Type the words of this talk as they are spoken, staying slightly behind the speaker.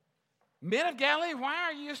Men of Galilee, why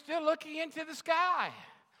are you still looking into the sky?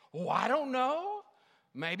 Oh, I don't know.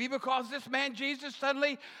 Maybe because this man Jesus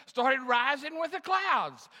suddenly started rising with the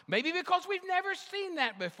clouds. Maybe because we've never seen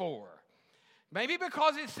that before. Maybe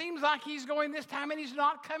because it seems like he's going this time and he's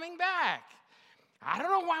not coming back. I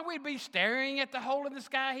don't know why we'd be staring at the hole in the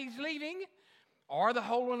sky he's leaving, or the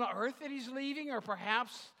hole in the earth that he's leaving, or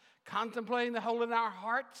perhaps contemplating the hole in our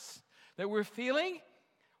hearts that we're feeling.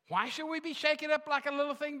 Why should we be shaken up like a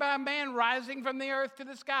little thing by a man rising from the earth to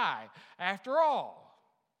the sky? After all,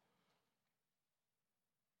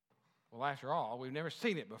 we've never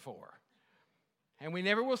seen it before. And we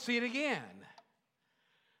never will see it again.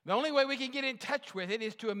 The only way we can get in touch with it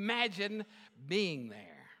is to imagine being there.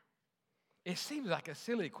 It seems like a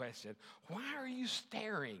silly question. Why are you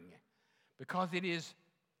staring? Because it is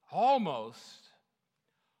almost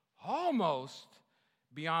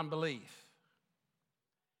beyond belief.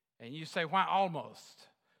 And you say, why almost?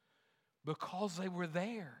 Because they were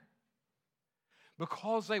there.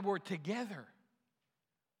 Because they were together.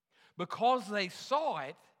 Because they saw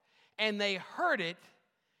it, and they heard it,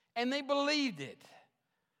 and they believed it.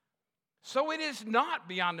 So it is not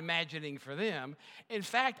beyond imagining for them. In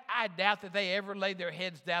fact, I doubt that they ever laid their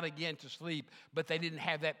heads down again to sleep, but they didn't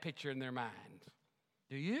have that picture in their mind.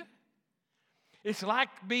 Do you? It's like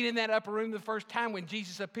being in that upper room the first time when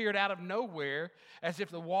Jesus appeared out of nowhere, as if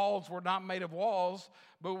the walls were not made of walls,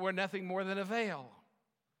 but were nothing more than a veil.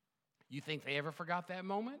 You think they ever forgot that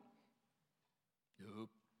moment? Nope.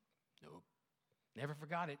 Never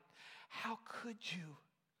forgot it. How could you?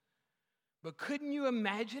 But couldn't you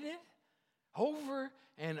imagine it over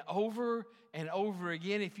and over and over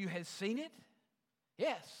again if you had seen it?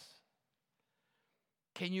 Yes.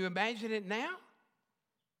 Can you imagine it now?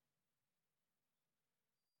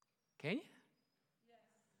 Can you?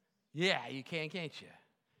 Yes. Yeah, you can, can't you?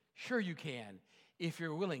 Sure you can, if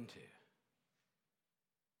you're willing to.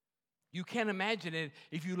 You can imagine it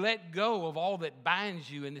if you let go of all that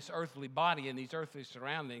binds you in this earthly body and these earthly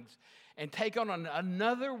surroundings and take on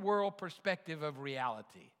another world perspective of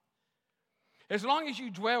reality. As long as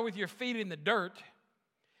you dwell with your feet in the dirt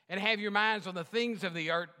and have your minds on the things of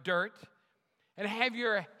the dirt and have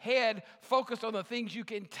your head focused on the things you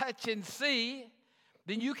can touch and see,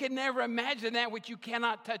 then you can never imagine that which you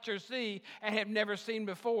cannot touch or see and have never seen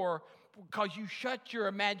before, because you shut your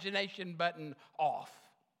imagination button off.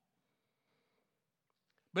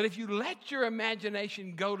 But if you let your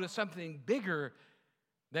imagination go to something bigger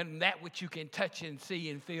than that which you can touch and see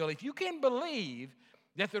and feel, if you can believe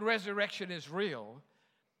that the resurrection is real,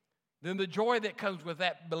 then the joy that comes with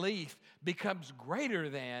that belief becomes greater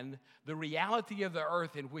than the reality of the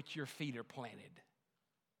earth in which your feet are planted.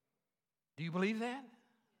 Do you believe that?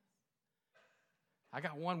 I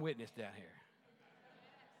got one witness down here.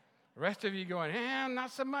 The rest of you going, not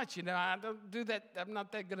so much. I don't do that. I'm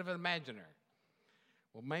not that good of an imaginer.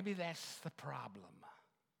 Well, maybe that's the problem.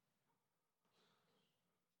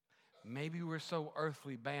 Maybe we're so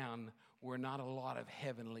earthly bound, we're not a lot of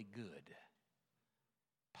heavenly good.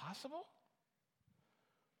 Possible?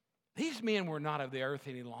 These men were not of the earth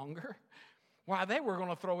any longer. Why, they were going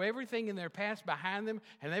to throw everything in their past behind them,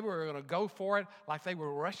 and they were going to go for it like they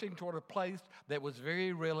were rushing toward a place that was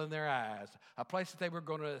very real in their eyes, a place that they were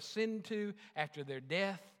going to ascend to after their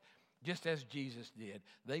death, just as Jesus did.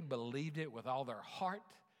 They believed it with all their heart,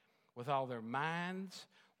 with all their minds,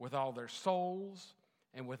 with all their souls,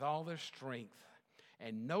 and with all their strength.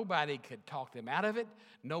 And nobody could talk them out of it.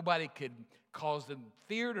 Nobody could cause them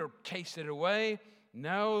fear to chase it away.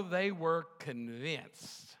 No, they were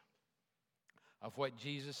convinced of what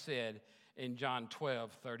Jesus said in John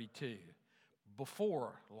 12:32.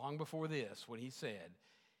 Long before this, when he said,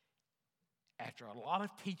 after a lot of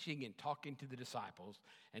teaching and talking to the disciples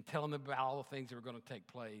and telling them about all the things that were going to take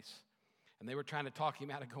place, and they were trying to talk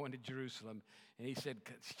him out of going to Jerusalem, and he said,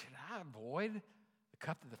 should I avoid the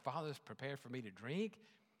cup that the Father has prepared for me to drink?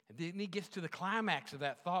 And then he gets to the climax of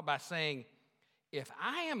that thought by saying, if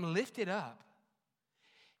I am lifted up,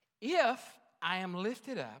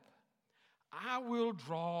 I will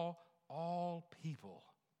draw all people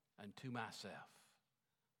unto myself.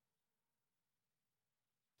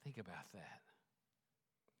 Think about that.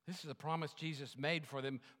 This is a promise Jesus made for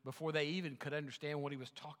them before they even could understand what he was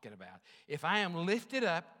talking about. If I am lifted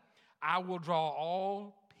up, I will draw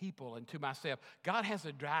all people unto myself. God has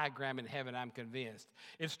a diagram in heaven, I'm convinced.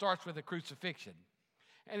 It starts with the crucifixion.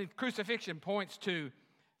 And the crucifixion points to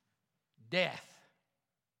death.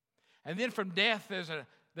 And then from death,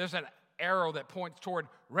 there's an arrow that points toward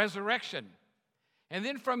resurrection. And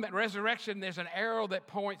then from that resurrection, there's an arrow that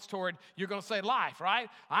points toward, you're going to say life, right?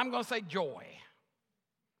 I'm going to say joy.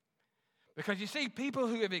 Because you see, people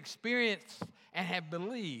who have experienced and have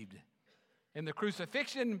believed in the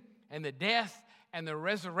crucifixion and the death and the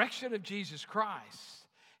resurrection of Jesus Christ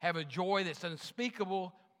have a joy that's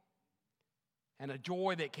unspeakable and a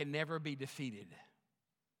joy that can never be defeated.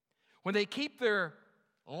 When they keep their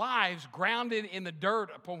lives grounded in the dirt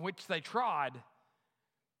upon which they trod,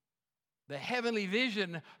 the heavenly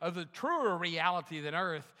vision of the truer reality than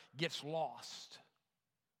earth gets lost.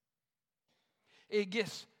 It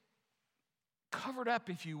gets covered up,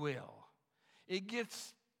 if you will. It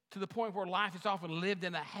gets to the point where life is often lived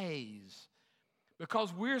in a haze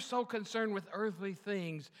because we're so concerned with earthly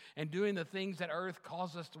things and doing the things that earth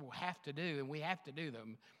calls us to have to do, and we have to do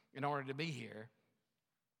them in order to be here,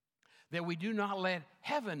 that we do not let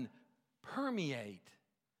heaven permeate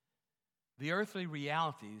the earthly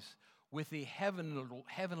realities with the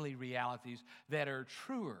heavenly realities that are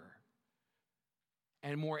truer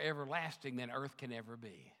and more everlasting than earth can ever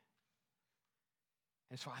be.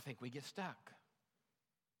 And so I think we get stuck.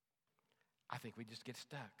 I think we just get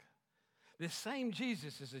stuck. This same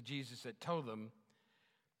Jesus is the Jesus that told them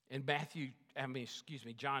in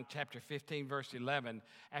John chapter 15, verse 11,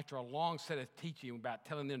 after a long set of teaching about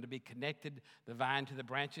telling them to be connected, the vine to the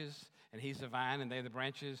branches, and he's the vine and they're the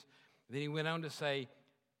branches. Then he went on to say,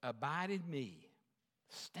 abide in me,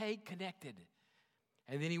 stay connected.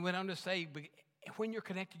 And then he went on to say, when you're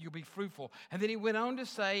connected, you'll be fruitful. And then he went on to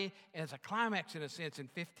say, as a climax in a sense, in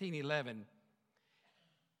 15:11,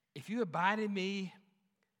 if you abide in me,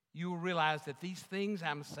 you will realize that these things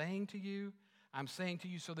I'm saying to you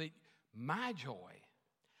so that my joy,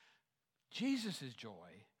 Jesus' joy,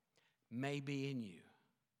 may be in you.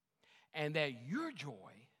 And that your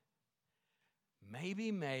joy may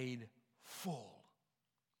be made full.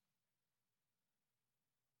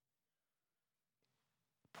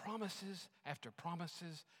 Promises after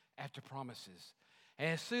promises after promises. And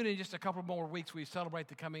as soon as just a couple more weeks we celebrate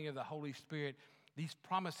the coming of the Holy Spirit, these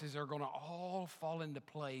promises are going to all fall into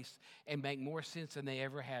place and make more sense than they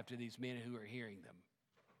ever have to these men who are hearing them.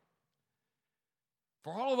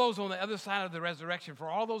 For all of those on the other side of the resurrection, for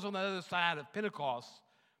all those on the other side of Pentecost,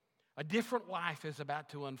 a different life is about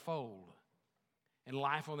to unfold. And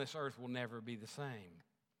life on this earth will never be the same.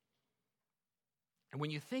 And when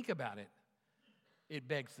you think about it, it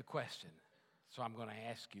begs the question. So I'm going to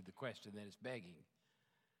ask you the question that it's begging.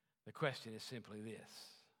 The question is simply this.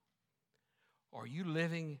 Are you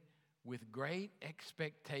living with great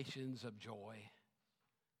expectations of joy?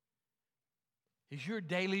 Is your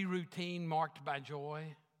daily routine marked by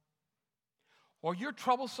joy? Or your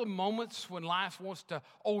troublesome moments when life wants to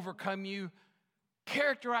overcome you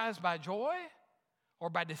characterized by joy or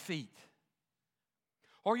by defeat?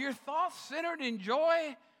 Are your thoughts centered in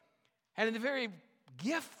joy and in the very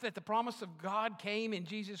gift that the promise of God came in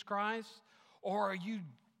Jesus Christ? Or are you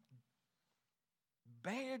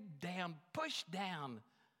bared down, pushed down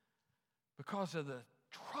because of the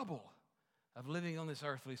trouble of living on this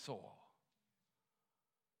earthly soil?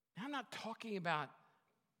 Now, I'm not talking about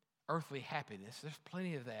earthly happiness. There's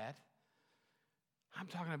plenty of that. I'm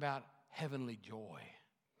talking about heavenly joy.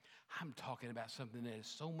 I'm talking about something that is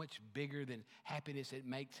so much bigger than happiness. It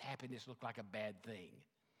makes happiness look like a bad thing.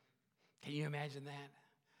 Can you imagine that?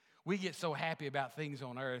 We get so happy about things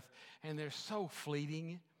on earth, and they're so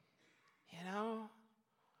fleeting. You know,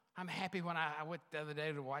 I'm happy when I went the other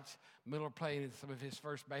day to watch Miller play in some of his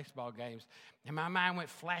first baseball games, and my mind went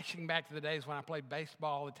flashing back to the days when I played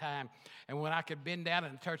baseball all the time, and when I could bend down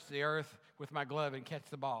and touch the earth with my glove and catch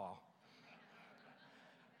the ball.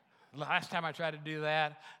 Last time I tried to do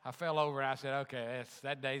that, I fell over and I said, okay,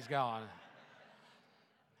 that day's gone.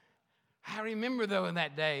 I remember, though, in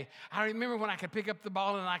that day, I remember when I could pick up the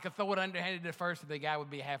ball and I could throw it underhanded to first, and the guy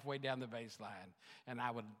would be halfway down the baseline, and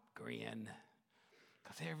I would grin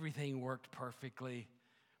because everything worked perfectly.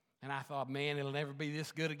 And I thought, man, it'll never be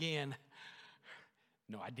this good again.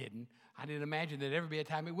 No, I didn't. I didn't imagine there'd ever be a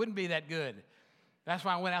time it wouldn't be that good. That's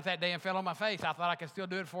why I went out that day and fell on my face. I thought I could still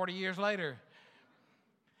do it 40 years later.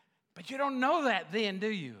 But you don't know that then, do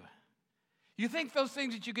you? You think those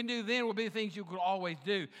things that you can do then will be the things you could always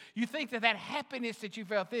do. You think that happiness that you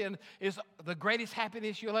felt then is the greatest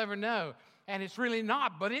happiness you'll ever know. And it's really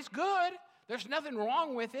not, but it's good. There's nothing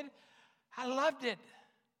wrong with it. I loved it.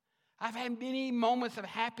 I've had many moments of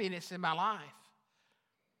happiness in my life.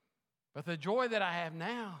 But the joy that I have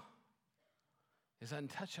now is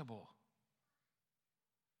untouchable.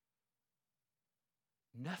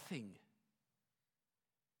 Nothing,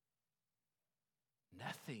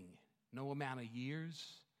 no amount of years,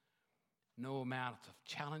 no amount of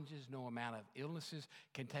challenges, no amount of illnesses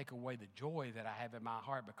can take away the joy that I have in my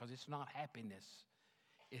heart, because it's not happiness.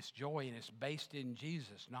 It's joy, and it's based in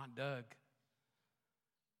Jesus, not Doug.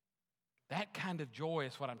 That kind of joy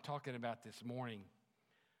is what I'm talking about this morning.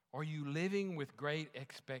 Are you living with great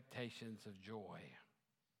expectations of joy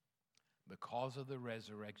because of the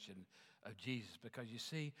resurrection of Jesus? Because you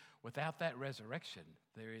see, without that resurrection,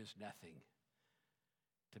 there is nothing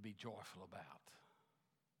to be joyful about.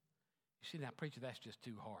 You see, now, preacher, that's just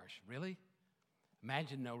too harsh. Really?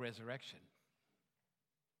 Imagine no resurrection.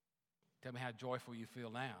 Tell me how joyful you feel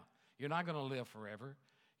now. You're not going to live forever.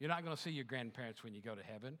 You're not going to see your grandparents when you go to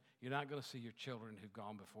heaven. You're not going to see your children who've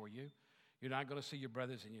gone before you. You're not going to see your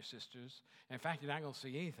brothers and your sisters. In fact, you're not going to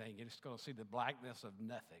see anything. You're just going to see the blackness of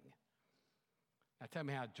nothing. Now tell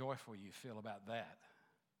me how joyful you feel about that.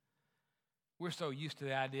 We're so used to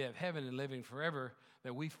the idea of heaven and living forever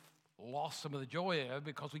that we've lost some of the joy of it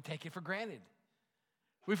because we take it for granted.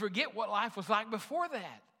 We forget what life was like before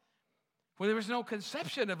that, when there was no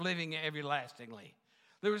conception of living everlastingly.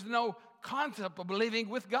 There was no concept of living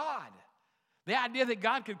with God. The idea that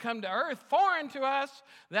God could come to earth, foreign to us.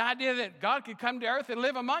 The idea that God could come to earth and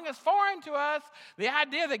live among us, foreign to us. The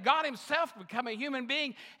idea that God himself would become a human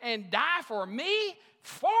being and die for me,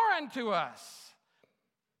 foreign to us.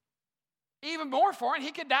 Even more foreign,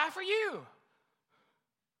 he could die for you.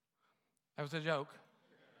 That was a joke.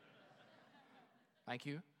 Thank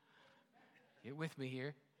you. Get with me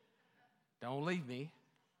here. Don't leave me.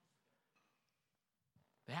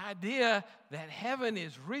 The idea that heaven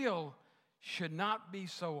is real should not be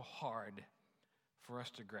so hard for us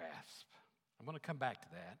to grasp. I'm going to come back to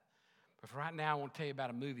that. But for right now, I want to tell you about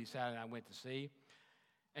a movie Sally and I went to see.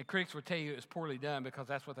 And critics will tell you it was poorly done because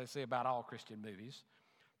that's what they say about all Christian movies.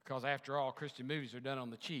 Because after all, Christian movies are done on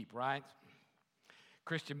the cheap, right?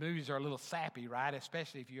 Christian movies are a little sappy, right?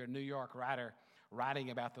 Especially if you're a New York writer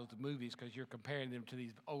writing about those movies because you're comparing them to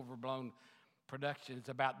these overblown productions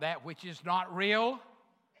about that which is not real.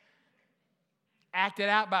 Acted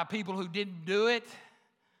out by people who didn't do it,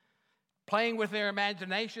 playing with their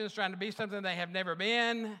imaginations, trying to be something they have never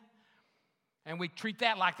been, and we treat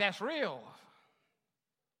that like that's real.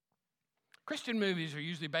 Christian movies are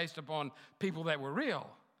usually based upon people that were real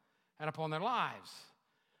and upon their lives.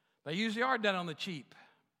 They usually are done on the cheap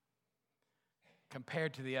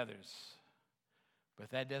compared to the others, but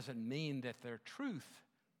that doesn't mean that their truth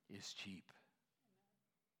is cheap.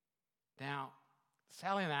 Now,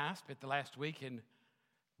 Sally and I spent the last week in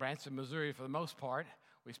Branson, Missouri for the most part.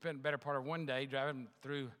 We spent the better part of one day driving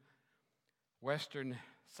through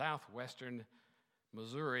southwestern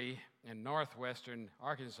Missouri and northwestern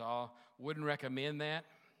Arkansas. Wouldn't recommend that.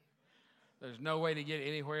 There's no way to get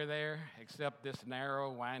anywhere there except this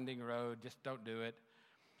narrow, winding road. Just don't do it.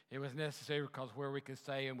 It was necessary because where we could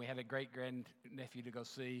stay, and we had a great-grandnephew to go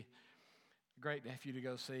see. Great-nephew to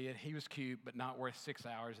go see, and he was cute, but not worth 6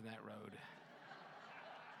 hours in that road.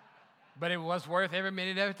 But it was worth every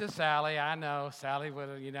minute of it to Sally. I know. Sally would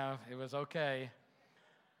have, it was okay.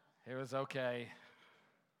 It was okay.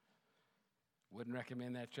 Wouldn't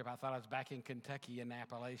recommend that trip. I thought I was back in Kentucky in the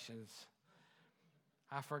Appalachians.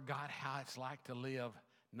 I forgot how it's like to live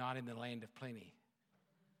not in the land of plenty.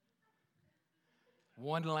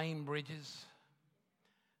 One-lane bridges.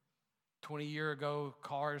 20 years ago,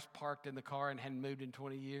 cars parked in the car and hadn't moved in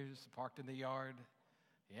 20 years, parked in the yard.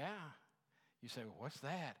 Yeah. You say, well, what's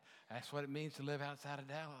that? That's what it means to live outside of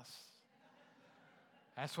Dallas.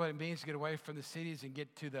 That's what it means to get away from the cities and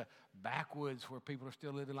get to the backwoods where people are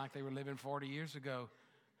still living like they were living 40 years ago.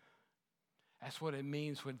 That's what it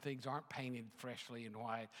means when things aren't painted freshly and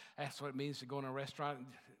white. That's what it means to go in a restaurant and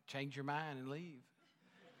change your mind and leave.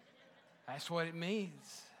 That's what it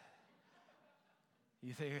means.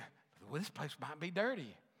 You think, well, this place might be dirty.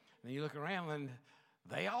 And then you look around and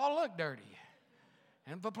they all look dirty.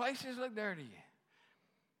 And the places look dirty.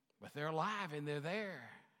 But they're alive and they're there.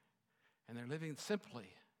 And they're living simply.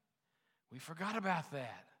 We forgot about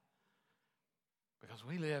that. Because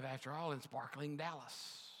we live, after all, in sparkling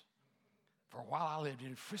Dallas. For a while, I lived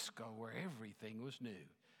in Frisco where everything was new.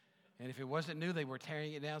 And if it wasn't new, they were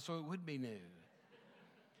tearing it down so it would be new.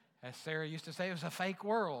 As Sarah used to say, it was a fake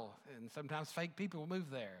world. And sometimes fake people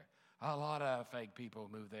move there. A lot of fake people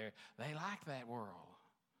move there. They like that world.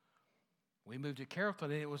 We moved to Carrollton,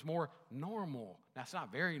 and it was more normal. Now, it's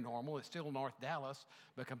not very normal. It's still North Dallas.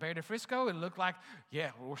 But compared to Frisco, it looked like, yeah,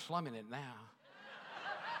 we're slumming it now.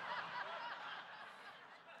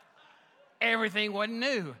 Everything wasn't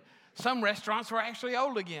new. Some restaurants were actually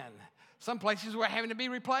old again. Some places were having to be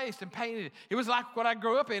replaced and painted. It was like what I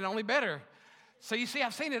grew up in, only better. So you see,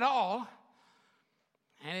 I've seen it all,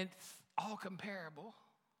 and it's all comparable.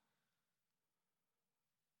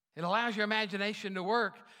 It allows your imagination to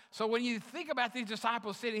work. So when you think about these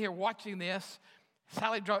disciples sitting here watching this,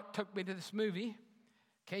 Sally took me to this movie,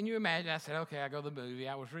 Can you imagine? I said, okay, I go to the movie.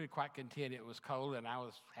 I was really quite content. It was cold, and I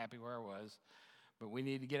was happy where I was. But we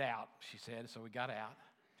need to get out, she said, so we got out.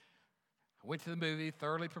 I went to the movie,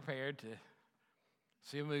 thoroughly prepared to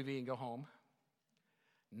see a movie and go home.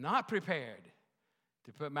 Not prepared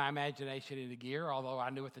to put my imagination into gear, although I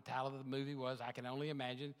knew what the title of the movie was. I can only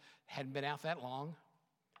imagine. Hadn't been out that long.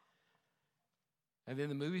 And then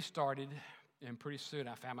the movie started, and pretty soon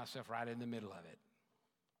I found myself right in the middle of it.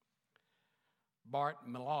 Bart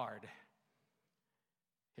Millard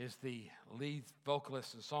is the lead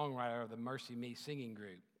vocalist and songwriter of the Mercy Me singing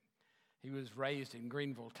group. He was raised in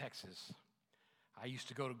Greenville, Texas. I used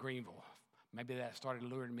to go to Greenville. Maybe that started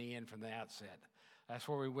luring me in from the outset. That's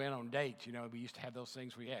where we went on dates. You know, we used to have those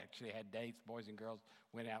things where we actually had dates, boys and girls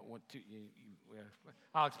went out.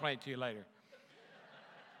 I'll explain it to you later.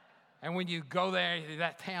 And when you go there,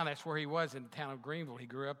 that town, that's where he was, in the town of Greenville. He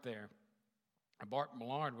grew up there. And Bart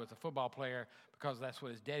Millard was a football player because that's what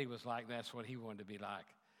his daddy was like. That's what he wanted to be like.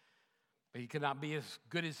 But he could not be as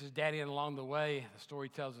good as his daddy, and along the way, the story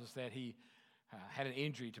tells us that he had an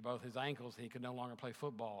injury to both his ankles, and he could no longer play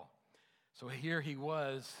football. So here he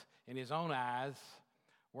was, in his own eyes,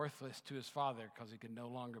 worthless to his father because he could no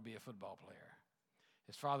longer be a football player.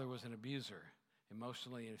 His father was an abuser,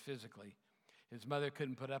 emotionally and physically. His mother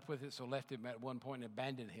couldn't put up with it, so left him at one point and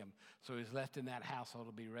abandoned him. So he was left in that household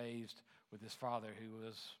to be raised with his father, who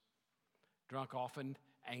was drunk often,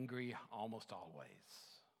 angry almost always.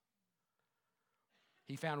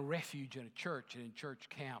 He found refuge in a church and in church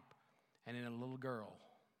camp and in a little girl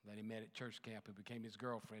that he met at church camp who became his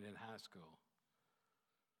girlfriend in high school.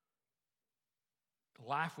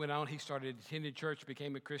 Life went on. He started attending church,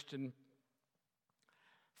 became a Christian,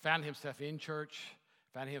 found himself in church,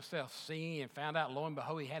 found himself singing, and found out, lo and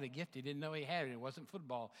behold, he had a gift he didn't know he had. It wasn't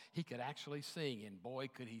football. He could actually sing, and boy,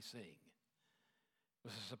 could he sing. It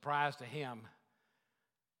was a surprise to him.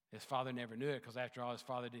 His father never knew it because, after all, his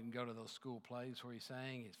father didn't go to those school plays where he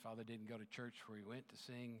sang. His father didn't go to church where he went to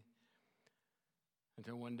sing.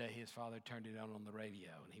 Until one day his father turned it on the radio,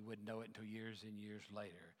 and he wouldn't know it until years and years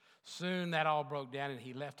later. Soon that all broke down, and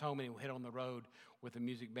he left home and he hit on the road with a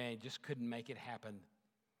music band. Just couldn't make it happen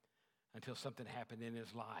until something happened in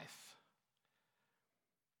his life.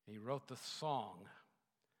 He wrote the song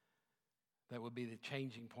that would be the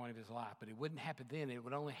changing point of his life. But it wouldn't happen then. It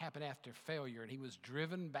would only happen after failure. And he was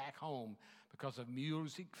driven back home because of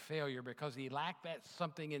music failure, because he lacked that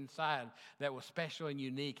something inside that was special and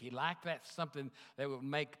unique. He lacked that something that would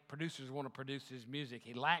make producers want to produce his music.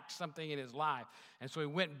 He lacked something in his life. And so he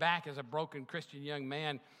went back as a broken Christian young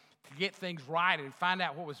man to get things right and find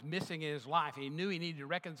out what was missing in his life. He knew he needed to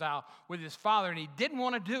reconcile with his father, and he didn't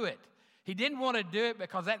want to do it. He didn't want to do it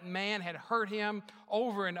because that man had hurt him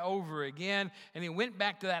over and over again. And he went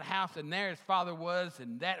back to that house, and there his father was,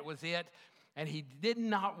 and that was it. And he did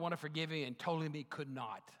not want to forgive him and told him he could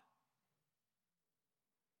not.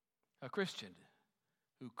 A Christian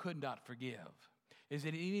who could not forgive. Is it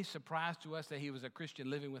any surprise to us that he was a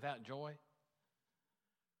Christian living without joy?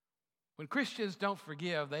 When Christians don't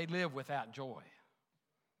forgive, they live without joy.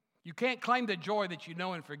 You can't claim the joy that you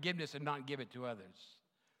know in forgiveness and not give it to others.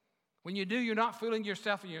 When you do, you're not fooling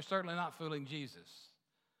yourself, and you're certainly not fooling Jesus.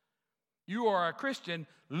 You are a Christian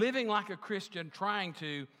living like a Christian, trying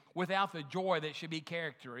to, without the joy that should be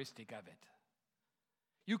characteristic of it.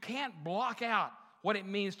 You can't block out what it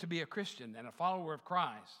means to be a Christian and a follower of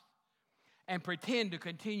Christ and pretend to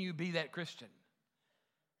continue to be that Christian.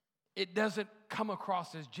 It doesn't come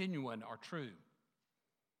across as genuine or true,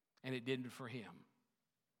 and it didn't for him.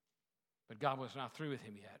 But God was not through with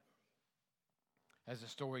him yet. As the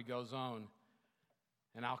story goes on,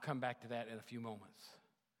 and I'll come back to that in a few moments.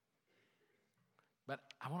 But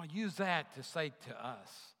I want to use that to say to us,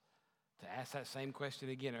 to ask that same question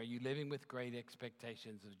again. Are you living with great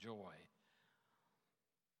expectations of joy?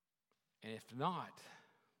 And if not,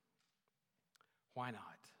 why not?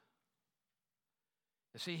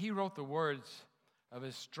 You see, he wrote the words of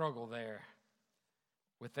his struggle there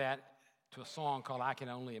with that to a song called I Can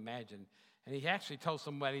Only Imagine. And he actually told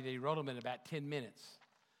somebody that he wrote them in about 10 minutes.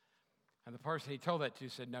 And the person he told that to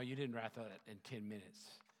said, no, you didn't write that in 10 minutes.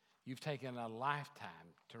 You've taken a lifetime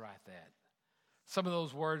to write that. Some of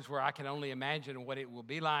those words were, I can only imagine what it will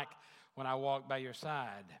be like when I walk by your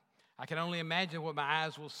side. I can only imagine what my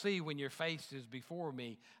eyes will see when your face is before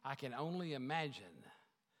me. I can only imagine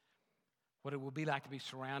what it will be like to be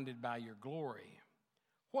surrounded by your glory.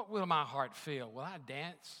 What will my heart feel? Will I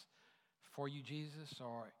dance for you, Jesus,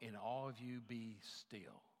 or in awe of you be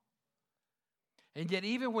still? And yet,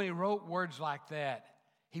 even when he wrote words like that,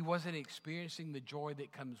 he wasn't experiencing the joy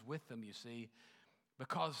that comes with them, you see,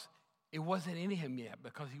 because it wasn't in him yet,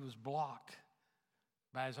 because he was blocked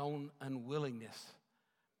by his own unwillingness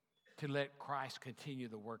to let Christ continue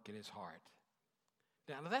the work in his heart.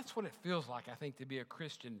 Now, that's what it feels like, I think, to be a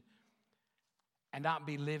Christian and not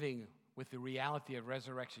be living with the reality of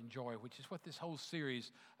resurrection joy, which is what this whole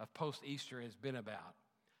series of post-Easter has been about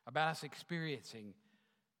us experiencing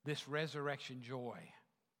this resurrection joy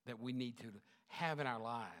that we need to have in our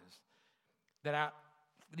lives, that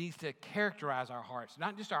needs to characterize our hearts,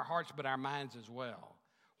 not just our hearts, but our minds as well.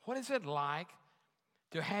 What is it like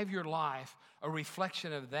to have your life a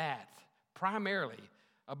reflection of that, primarily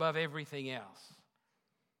above everything else?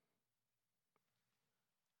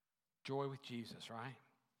 Joy with Jesus, right?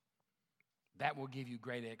 That will give you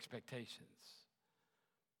great expectations.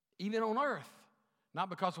 Even on earth. Not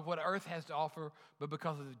because of what earth has to offer, but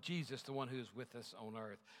because of Jesus, the one who is with us on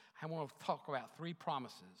earth. I want to talk about 3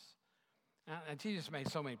 promises. And Jesus made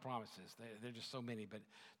so many promises. There are just so many. But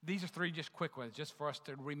these are 3 just quick ones, just for us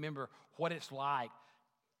to remember what it's like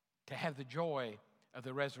to have the joy of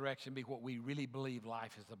the resurrection be what we really believe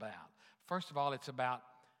life is about. First of all, it's about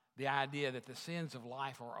the idea that the sins of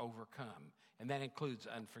life are overcome, and that includes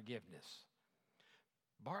unforgiveness.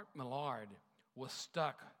 Bart Millard was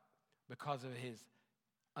stuck because of his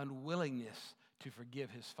unwillingness to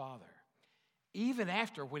forgive his father. Even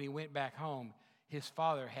after, when he went back home, his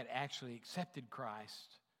father had actually accepted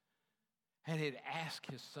Christ and had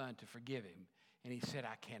asked his son to forgive him, and he said,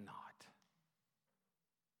 "I cannot."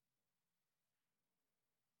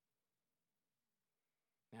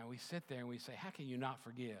 Now we sit there and we say, how can you not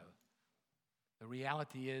forgive? The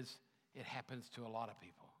reality is, it happens to a lot of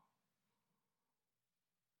people.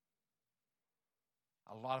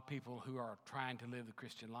 A lot of people who are trying to live the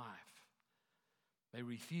Christian life, they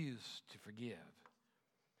refuse to forgive.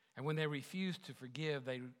 And when they refuse to forgive,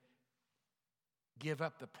 they give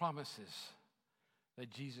up the promises that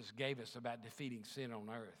Jesus gave us about defeating sin on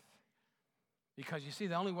earth. Because you see,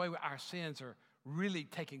 the only way our sins are really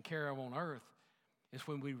taken care of on earth is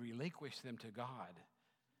when we relinquish them to God.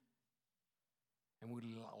 And we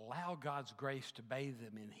allow God's grace to bathe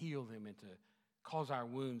them and heal them and to cause our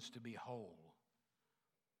wounds to be whole.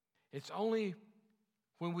 It's only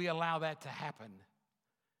when we allow that to happen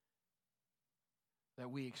that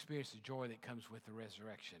we experience the joy that comes with the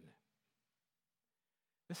resurrection.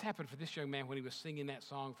 This happened for this young man when he was singing that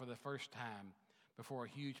song for the first time before a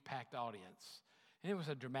huge packed audience. And it was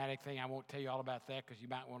a dramatic thing. I won't tell you all about that because you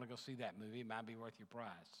might want to go see that movie. It might be worth your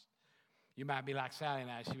price. You might be like Sally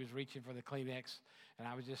and I. She was reaching for the Kleenex, and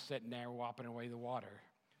I was just sitting there whopping away the water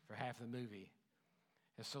for half the movie.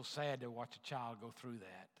 It's so sad to watch a child go through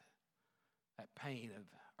that pain of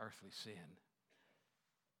earthly sin.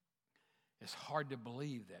 It's hard to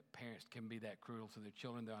believe that parents can be that cruel to their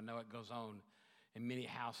children, though I know it goes on in many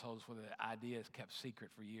households where the idea is kept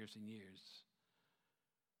secret for years and years.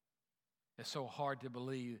 It's so hard to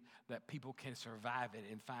believe that people can survive it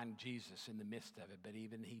and find Jesus in the midst of it, but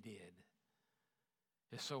even he did.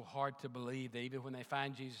 It's so hard to believe that even when they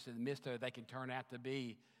find Jesus in the midst of it, they can turn out to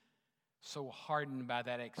be so hardened by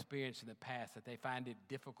that experience in the past that they find it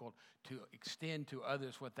difficult to extend to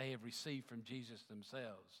others what they have received from Jesus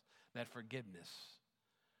themselves, that forgiveness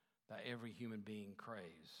that every human being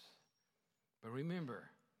craves. But remember,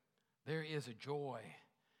 there is a joy,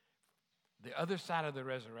 the other side of the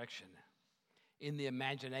resurrection, in the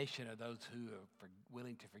imagination of those who are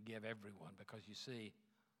willing to forgive everyone, because you see,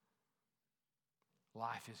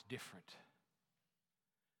 life is different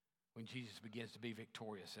when Jesus begins to be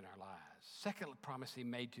victorious in our lives. Second promise he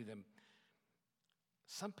made to them,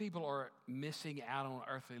 some people are missing out on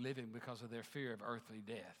earthly living because of their fear of earthly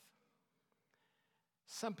death.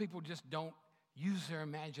 Some people just don't use their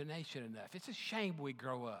imagination enough. It's a shame we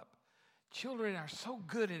grow up. Children are so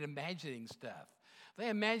good at imagining stuff. They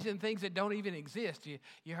imagine things that don't even exist.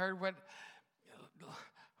 You heard what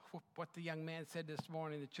the young man said this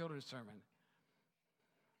morning in the children's sermon.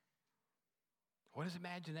 What is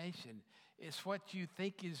imagination? It's what you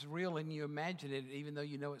think is real and you imagine it even though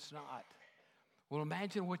you know it's not. Well,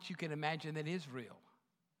 imagine what you can imagine that is real.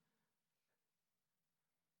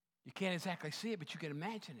 You can't exactly see it, but you can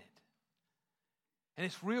imagine it. And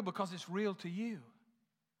it's real because it's real to you.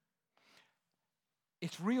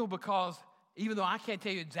 It's real because even though I can't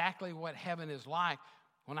tell you exactly what heaven is like,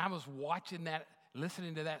 when I was watching that,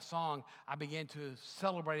 listening to that song, I began to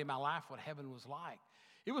celebrate in my life what heaven was like.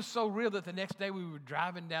 It was so real that the next day we were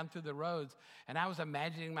driving down through the roads, and I was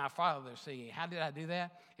imagining my father singing. How did I do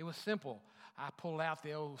that? It was simple. I pulled out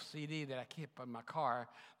the old CD that I kept in my car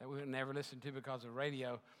that we would never listen to because of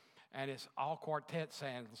radio, and it's all quartet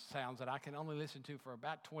sounds that I can only listen to for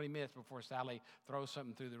about 20 minutes before Sally throws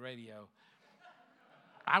something through the radio.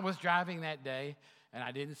 I was driving that day, and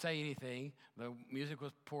I didn't say anything. The music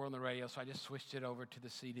was poor on the radio, so I just switched it over to the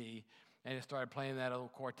CD, and it started playing that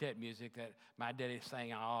old quartet music that my daddy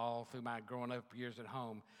sang all through my growing up years at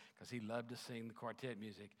home, because he loved to sing the quartet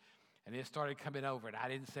music. And it started coming over, and I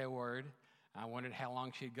didn't say a word. I wondered how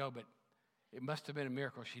long she'd go, but it must have been a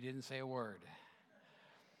miracle she didn't say a word.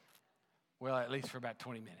 Well, at least for about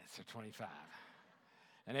 20 minutes or 25.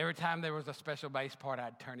 And every time there was a special bass part,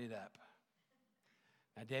 I'd turn it up.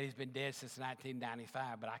 Now, Daddy's been dead since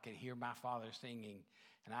 1995, but I could hear my father singing,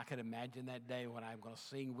 and I could imagine that day when I'm going to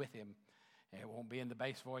sing with him. And it won't be in the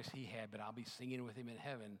bass voice he had, but I'll be singing with him in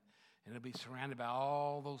heaven, and it'll be surrounded by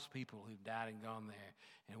all those people who've died and gone there,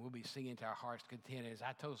 and we'll be singing to our heart's content. As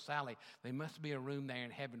I told Sally, there must be a room there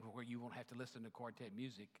in heaven where you won't have to listen to quartet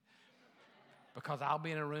music, because I'll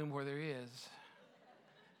be in a room where there is.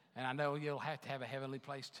 And I know you'll have to have a heavenly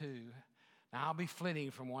place too. Now, I'll be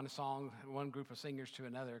flitting from one song, one group of singers to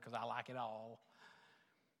another because I like it all.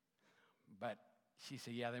 But she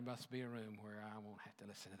said, yeah, there must be a room where I won't have to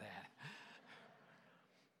listen to that.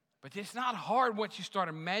 But it's not hard once you start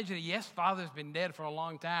imagining. Yes, Father's been dead for a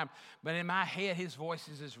long time, but in my head, his voice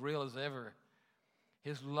is as real as ever.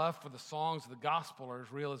 His love for the songs of the gospel are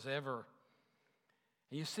as real as ever.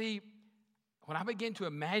 And you see, when I begin to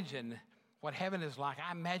imagine what heaven is like,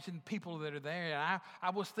 I imagine people that are there. And I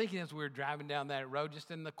was thinking as we were driving down that road, just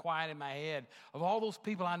in the quiet in my head, of all those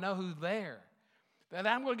people I know who's there, that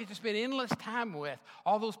I'm going to get to spend endless time with.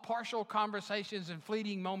 All those partial conversations and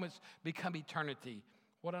fleeting moments become eternity.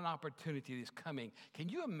 What an opportunity is coming. Can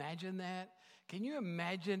you imagine that? Can you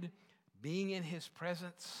imagine being in his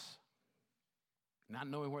presence, not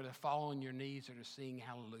knowing where to fall on your knees or to sing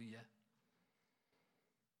hallelujah?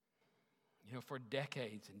 You know, for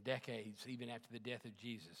decades and decades, even after the death of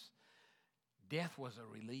Jesus, death was a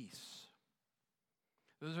release.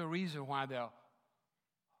 There's a reason why the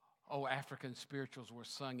African spirituals were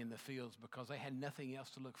sung in the fields, because they had nothing else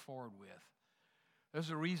to look forward with. There's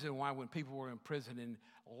a reason why when people were in prison and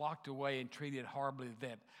locked away and treated horribly,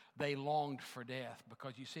 that they longed for death,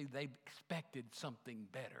 because you see, they expected something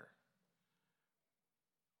better.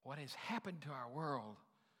 What has happened to our world,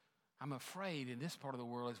 I'm afraid, in this part of the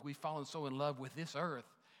world, as we've fallen so in love with this earth,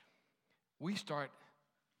 we start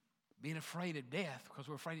being afraid of death because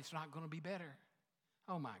we're afraid it's not going to be better.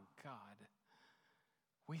 Oh, my God.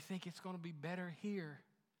 We think it's going to be better here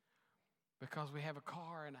because we have a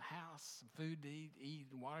car and a house, some food to eat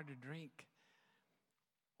and water to drink.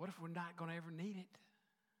 What if we're not going to ever need it?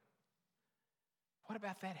 What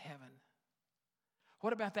about that heaven?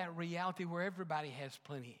 What about that reality where everybody has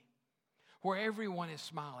plenty, where everyone is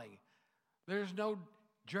smiling? There's no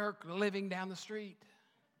jerk living down the street.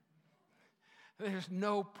 There's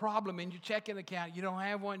no problem in your checking account. You don't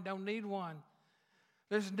have one, don't need one.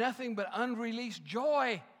 There's nothing but unreleased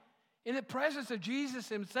joy in the presence of Jesus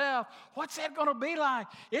himself. What's that going to be like?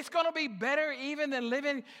 It's going to be better even than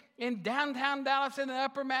living in downtown Dallas, in the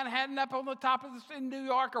upper Manhattan, up on the top of in New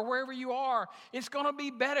York, or wherever you are. It's going to be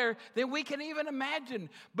better than we can even imagine.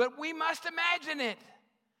 But we must imagine it.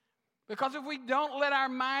 Because if we don't let our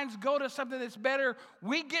minds go to something that's better,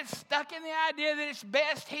 we get stuck in the idea that it's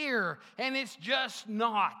best here, and it's just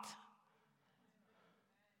not.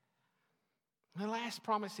 The last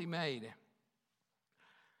promise he made,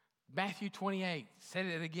 Matthew 28, said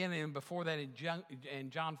it again, and before that in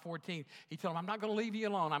John 14, he told them, I'm not going to leave you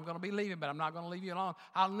alone. I'm going to be leaving, but I'm not going to leave you alone.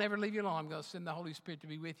 I'll never leave you alone. I'm going to send the Holy Spirit to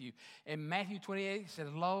be with you. In Matthew 28, he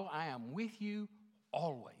said, lo, I am with you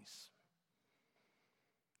always.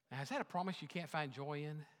 Now, is that a promise you can't find joy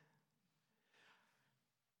in?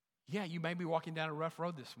 Yeah, you may be walking down a rough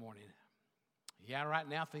road this morning. Yeah, right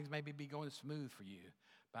now things may be going smooth for you.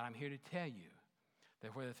 But I'm here to tell you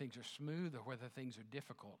that whether things are smooth or whether things are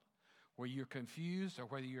difficult, where you're confused or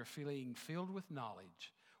whether you're feeling filled with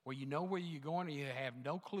knowledge, where you know where you're going or you have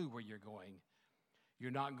no clue where you're going,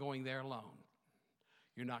 you're not going there alone.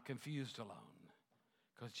 You're not confused alone.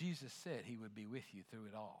 Because Jesus said he would be with you through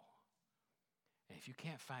it all. And if you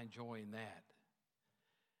can't find joy in that,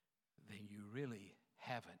 then you really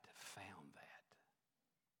haven't found that.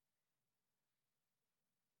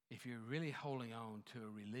 If you're really holding on to a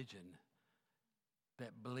religion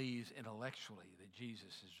that believes intellectually that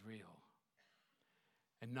Jesus is real,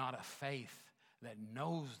 and not a faith that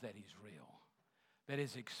knows that he's real, that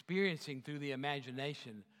is experiencing through the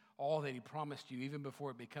imagination all that he promised you even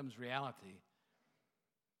before it becomes reality,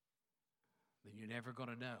 then you're never going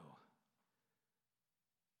to know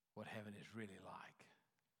what heaven is really like.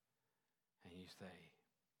 And you say,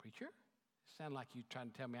 preacher, it sounds like you're trying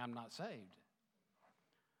to tell me I'm not saved.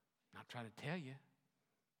 I'm not trying to tell you,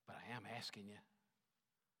 but I am asking you.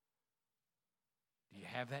 Do you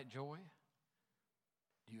have that joy?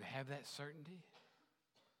 Do you have that certainty?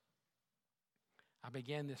 I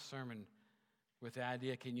began this sermon with the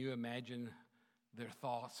idea, can you imagine their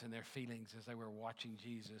thoughts and their feelings as they were watching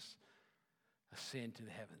Jesus ascend to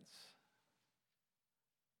the heavens?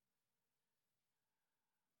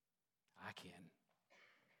 I can.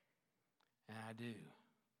 And I do.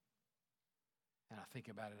 And I think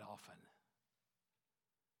about it often.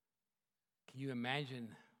 Can you imagine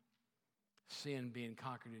sin being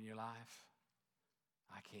conquered in your life?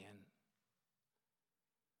 I can.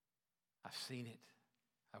 I've seen it.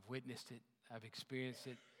 I've witnessed it. I've experienced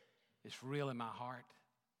it. It's real in my heart.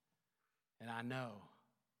 And I know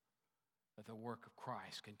that the work of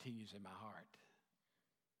Christ continues in my heart.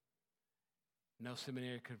 No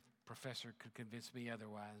seminary professor could convince me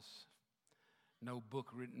otherwise. No book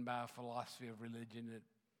written by a philosophy of religion that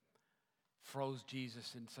froze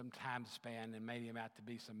Jesus in some time span and made him out to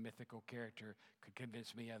be some mythical character could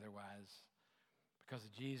convince me otherwise. Because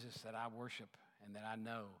the Jesus that I worship and that I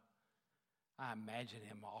know, I imagine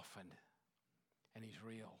him often, and he's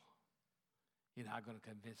real. You're not going to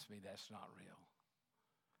convince me that's not real.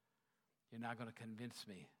 You're not going to convince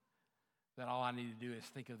me that all I need to do is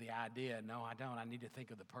think of the idea. No, I don't. I need to think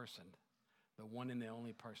of the person, the one and the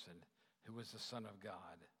only person who was the Son of God.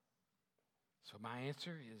 So my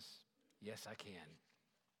answer is yes, I can.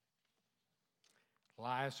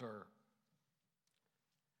 Lies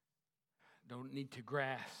don't need to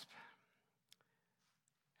grasp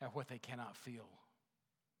at what they cannot feel,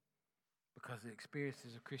 because the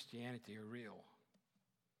experiences of Christianity are real.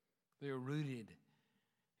 They are rooted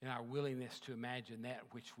in our willingness to imagine that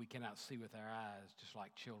which we cannot see with our eyes, just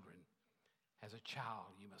like children. As a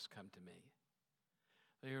child, you must come to me.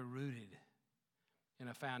 They are rooted in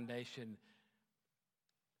a foundation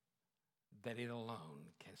that it alone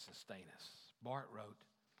can sustain us. Bart wrote,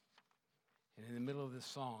 and in the middle of this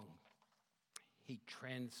song, he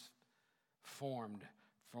transformed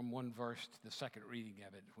from one verse to the second reading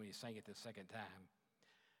of it when he sang it the second time.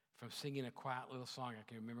 From singing a quiet little song, I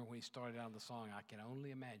can remember when he started out the song, I can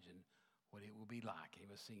only imagine what it will be like. He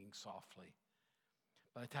was singing softly.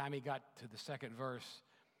 By the time he got to the second verse,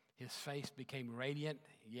 his face became radiant.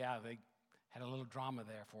 Yeah, they had a little drama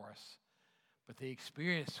there for us. But the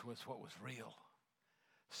experience was what was real.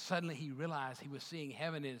 Suddenly he realized he was seeing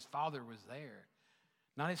heaven and his Father was there.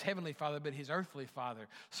 Not his heavenly Father, but his earthly Father.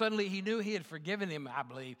 Suddenly he knew he had forgiven him, I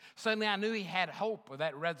believe. Suddenly I knew he had hope of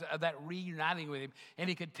that reuniting with him. And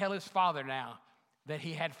he could tell his Father now that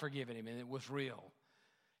he had forgiven him and it was real.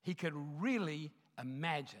 He could really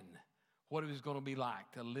imagine what it was going to be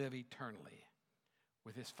like to live eternally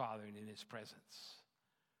with his Father and in his presence.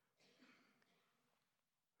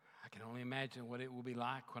 I can only imagine what it will be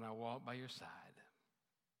like when I walk by your side.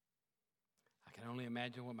 I can only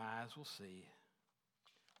imagine what my eyes will see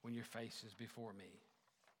when your face is before me.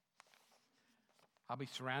 I'll be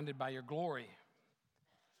surrounded by your glory.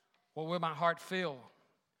 What will my heart feel?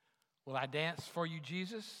 Will I dance for you,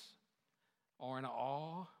 Jesus, or in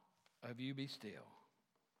awe of you be still?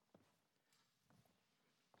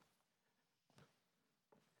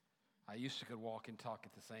 I used to could walk and talk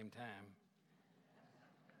at the same time.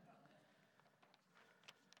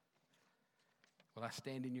 Will I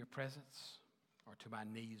stand in your presence, or to my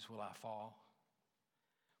knees will I fall?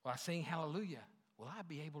 Will I sing hallelujah? Will I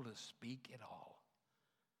be able to speak at all?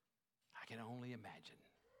 I can only imagine.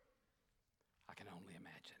 I can only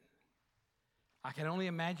imagine. I can only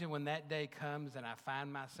imagine when that day comes and I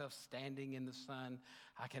find myself standing in the sun.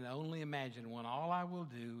 I can only imagine when all I will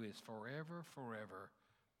do is forever, forever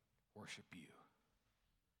worship you.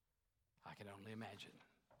 I can only imagine.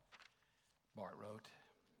 Bart wrote,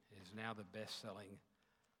 it is now the best-selling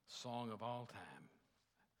song of all time,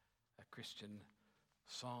 a Christian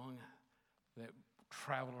song that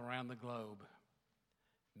traveled around the globe.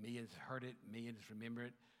 Millions heard it, millions remember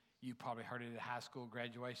it. You probably heard it at high school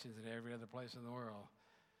graduations and every other place in the world.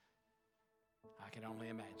 I can only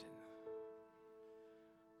imagine.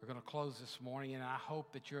 We're going to close this morning, and I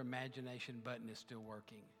hope that your imagination button is still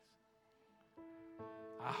working.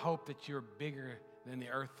 I hope that you're bigger than the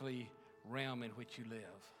earthly realm in which you live.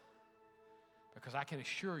 Because I can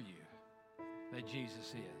assure you that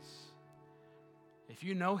Jesus is. If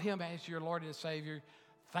you know him as your Lord and Savior,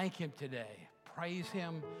 thank him today. Praise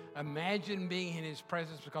him. Imagine being in his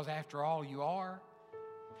presence, because after all, you are.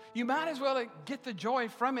 You might as well get the joy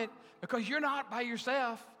from it, because you're not by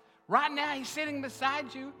yourself. Right now, he's sitting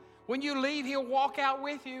beside you. When you leave, he'll walk out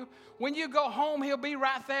with you. When you go home, he'll be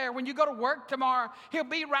right there. When you go to work tomorrow, he'll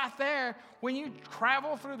be right there. When you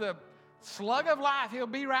travel through the slug of life, he'll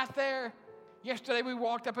be right there. Yesterday, we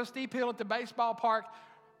walked up a steep hill at the baseball park.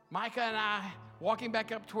 Micah and I walking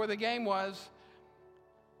back up to where the game was,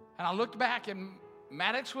 and I looked back, and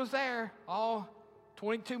Maddox was there, all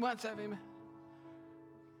 22 months of him.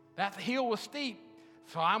 That hill was steep,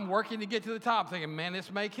 so I'm working to get to the top, thinking, man,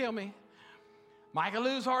 this may kill me. Michael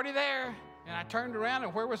Lou's already there, and I turned around,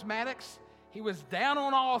 and where was Maddox? He was down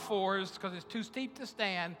on all fours because it's too steep to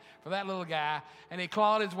stand for that little guy, and he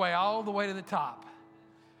clawed his way all the way to the top.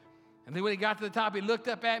 And then when he got to the top, he looked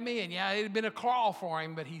up at me, and yeah, it had been a crawl for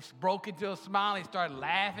him, but he broke into a smile. He started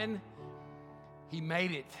laughing. He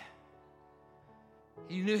made it.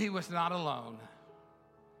 He knew he was not alone,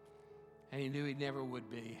 and he knew he never would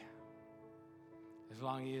be as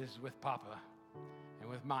long as he is with Papa and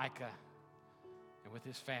with Micah and with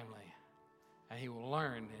his family. And he will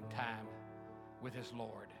learn in time with his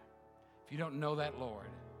Lord. If you don't know that Lord,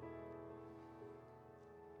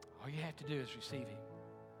 all you have to do is receive him.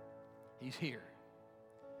 He's here,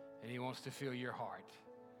 and he wants to fill your heart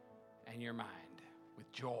and your mind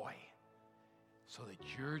with joy so that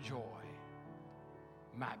your joy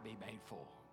might be made full.